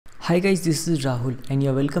Hi guys, this is Rahul and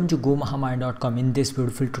you're welcome to gomahamaya.com. In this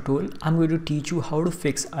beautiful tutorial, I'm going to teach you how to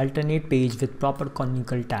fix alternate page with proper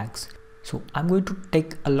canonical tags. So I'm going to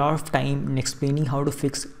take a lot of time in explaining how to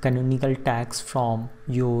fix canonical tags from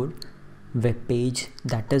your web page,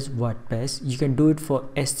 that is WordPress. You can do it for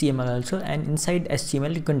HTML also, and inside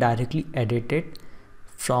HTML you can directly edit it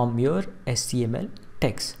from your HTML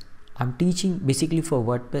text. I'm teaching basically for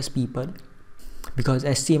WordPress people because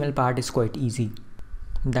HTML part is quite easy.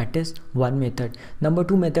 That is one method. Number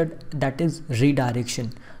two method, that is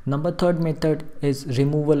redirection. Number third method is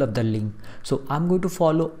removal of the link. So I'm going to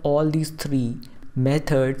follow all these three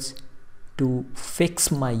methods to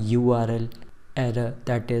fix my URL error,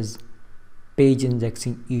 that is page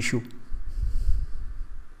indexing issue.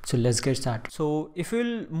 So let's get started. So if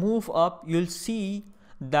you'll move up, you'll see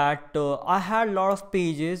that I had a lot of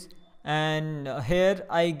pages, and here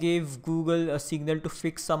I gave Google a signal to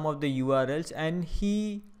fix some of the URLs, and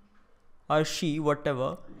he or she,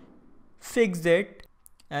 whatever, fixed it,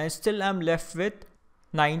 and still I'm left with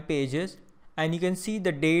 9 pages. And you can see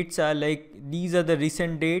the dates are like, these are the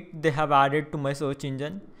recent date they have added to my search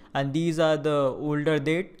engine, and these are the older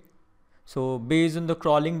date. So based on the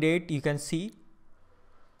crawling date, you can see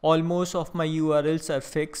almost of my URLs are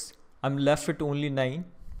fixed. I'm left with only 9.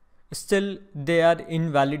 Still they are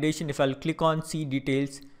in validation. If I'll click on see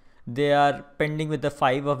details, they are pending with the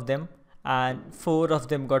 5 of them, and 4 of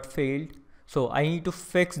them got failed. So I need to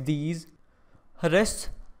fix these. Rest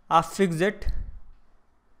I fixed it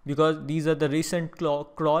because these are the recent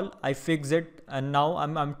crawl. I fixed it, and now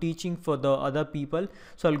I'm teaching for the other people.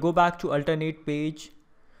 So I'll go back to alternate page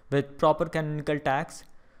with proper canonical tags.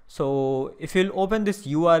 So if you'll open this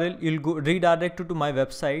URL, you'll go redirect to my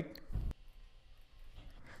website.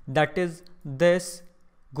 That is this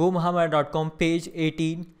gomahamaya.com. Page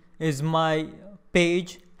 18 is my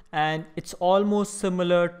page, and it's almost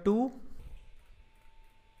similar to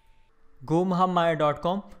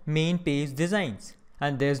gomahamaya.com main page designs,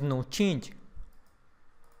 and there's no change.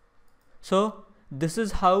 So this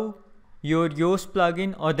is how your Yoast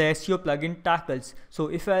plugin or the SEO plugin tackles. So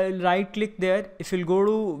if I right click there, if you'll go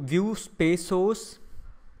to view space source,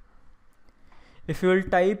 if you'll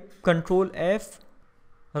type Control F,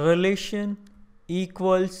 relation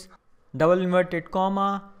equals double inverted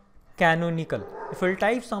comma canonical. If you'll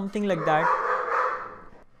type something like that,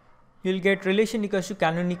 you'll get relation equals to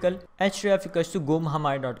canonical href equals to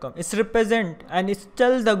gomahamaya.com. It's represent, and it's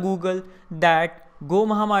tell the Google that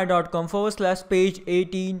gomahamaya.com / page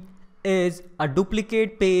 18 is a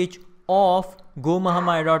duplicate page of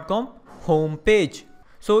gomahamaya.com home page.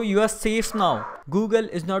 So you are safe now. Google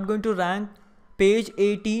is not going to rank page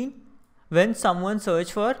 18 when someone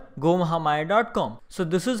search for gomahamaya.com. So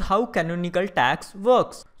this is how canonical tags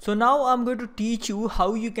works. So now I'm going to teach you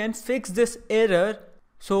how you can fix this error.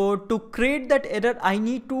 So to create that error, I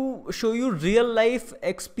need to show you real life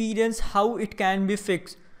experience how it can be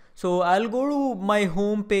fixed. So I'll go to my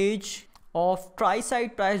home page of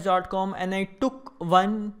trysiteprice.com, and I took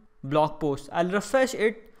one blog post. I'll refresh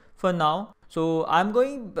it for now. So I'm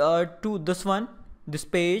going to this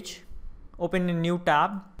page, open a new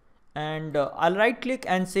tab, and I'll right click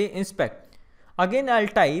and say inspect. Again I'll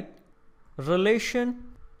type relation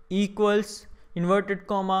equals inverted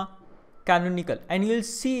comma canonical, and you'll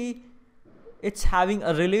see it's having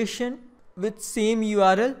a relation with same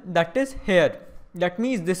URL, that is here. That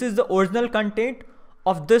means this is the original content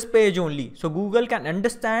of this page only. So Google can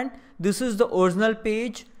understand this is the original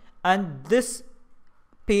page, and this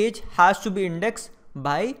page has to be indexed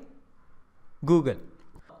by Google.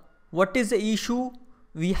 What is the issue?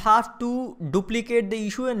 We have to duplicate the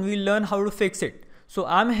issue, and we'll learn how to fix it. So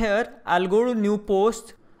I'm here, I'll go to new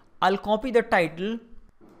post, I'll copy the title,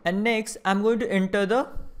 and next I'm going to enter the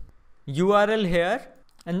URL here,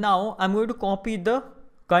 and now I'm going to copy the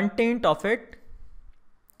content of it.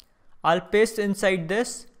 I'll paste inside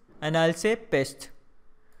this, and I'll say paste.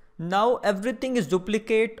 Now everything is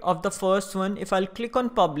duplicate of the first one. If I'll click on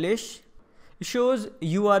publish, it shows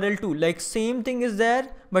URL 2, like same thing is there,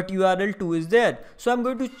 but URL 2 is there. So I'm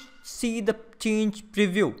going to see the change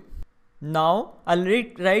preview. Now I'll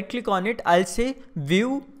right click on it, I'll say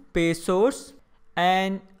view page source,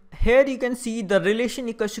 and here you can see the relation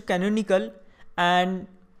equals to canonical, and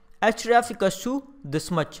href equals to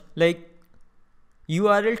this much, like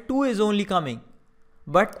URL 2 is only coming.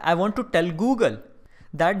 But I want to tell Google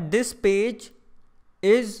that this page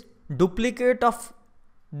is duplicate of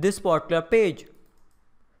this particular page.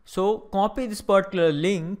 So copy this particular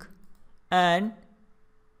link and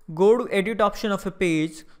go to edit option of a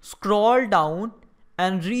page, scroll down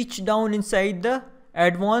and reach down inside the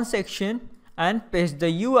advanced section and paste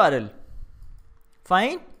the URL.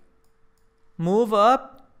 Fine. move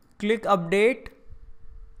up, click update,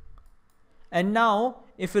 and now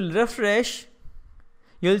if you'll refresh,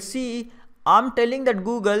 you'll see I'm telling that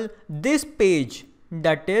Google this page,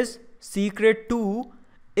 that is secret 2,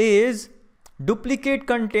 is duplicate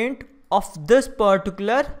content of this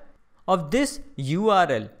particular of this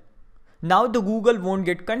URL. Now the Google won't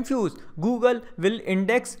get confused. Google will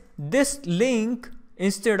index this link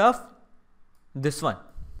instead of this one.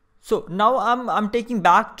 So now I'm taking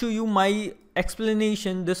back to you my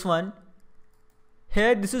explanation, this one.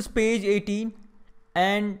 Here this is page 18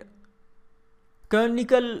 and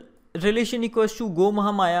canonical relation equals to Go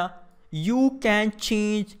Mahamaya. You can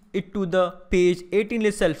change it to the page 18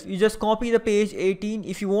 itself. You just copy the page 18.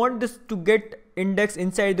 If you want this to get indexed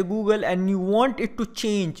inside the Google and you want it to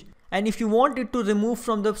change, and if you want it to remove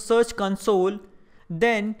from the search console,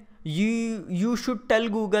 then you should tell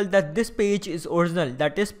Google that this page is original,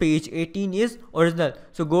 that is page 18 is original.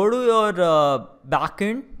 So go to your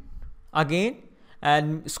backend again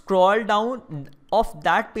and scroll down of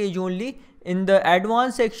that page only. In the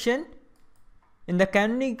advanced section, in the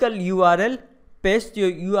canonical URL, paste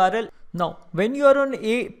your URL. Now when you are on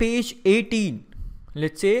page 18,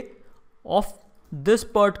 let's say, of this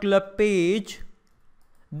particular page,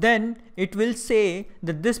 then it will say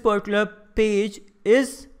that this particular page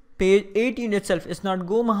is page 18 itself. It's not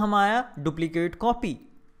Go Mahamaya duplicate copy.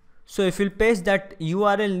 So if you paste that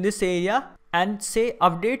URL in this area and say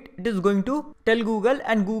update, it is going to tell Google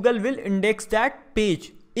and Google will index that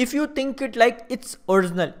page. If you think it like it's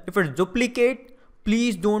original, if it's duplicate,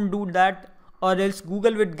 please don't do that, or else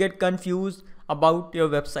Google will get confused about your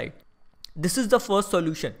website. This is the first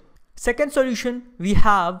solution. Second solution we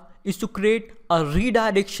have is to create a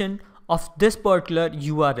redirection of this particular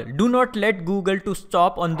URL. Do not let Google to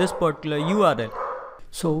stop on this particular URL.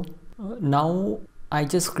 So now I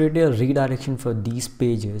just created a redirection for these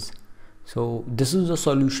pages. So this is the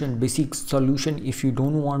solution, basic solution. If you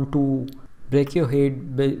don't want to break your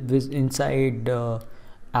head with inside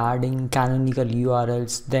adding canonical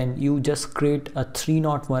URLs, then you just create a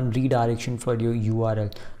 301 redirection for your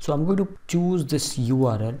URL. So I'm going to choose this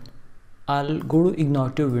URL. I'll go to ignore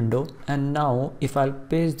window, and now if I'll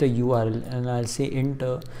paste the URL and I'll say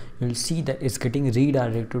enter, you'll see that it's getting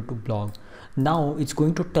redirected to blog. Now it's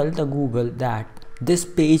going to tell the Google that this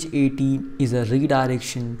page 18 is a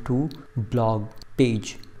redirection to blog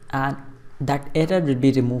page, and that error will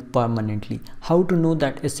be removed permanently. How to know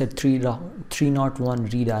that it's a 301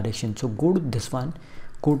 redirection? So go to this one,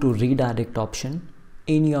 go to redirect option,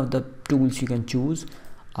 any of the tools you can choose.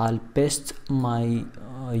 I'll paste my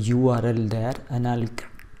URL there and I'll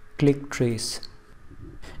click trace.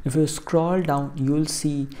 If you scroll down, you'll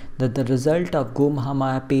see that the result of Go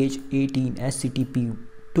Mahamaya page 18 HTTP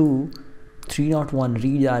to 301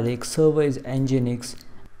 redirect server is nginx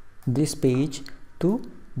this page to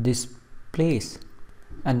this place.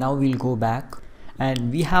 And now we'll go back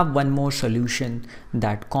and we have one more solution,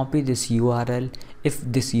 that copy this URL. If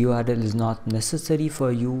this URL is not necessary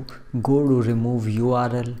for you, go to remove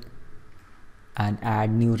URL and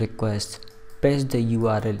add new request, paste the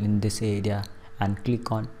URL in this area and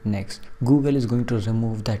click on next. Google is going to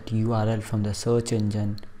remove that URL from the search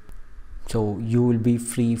engine, so you will be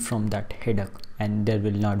free from that headache and there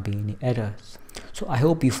will not be any errors. So I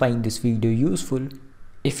hope you find this video useful.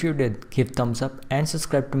 If you did, give thumbs up and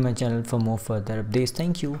subscribe to my channel for more further updates.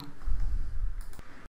 Thank you.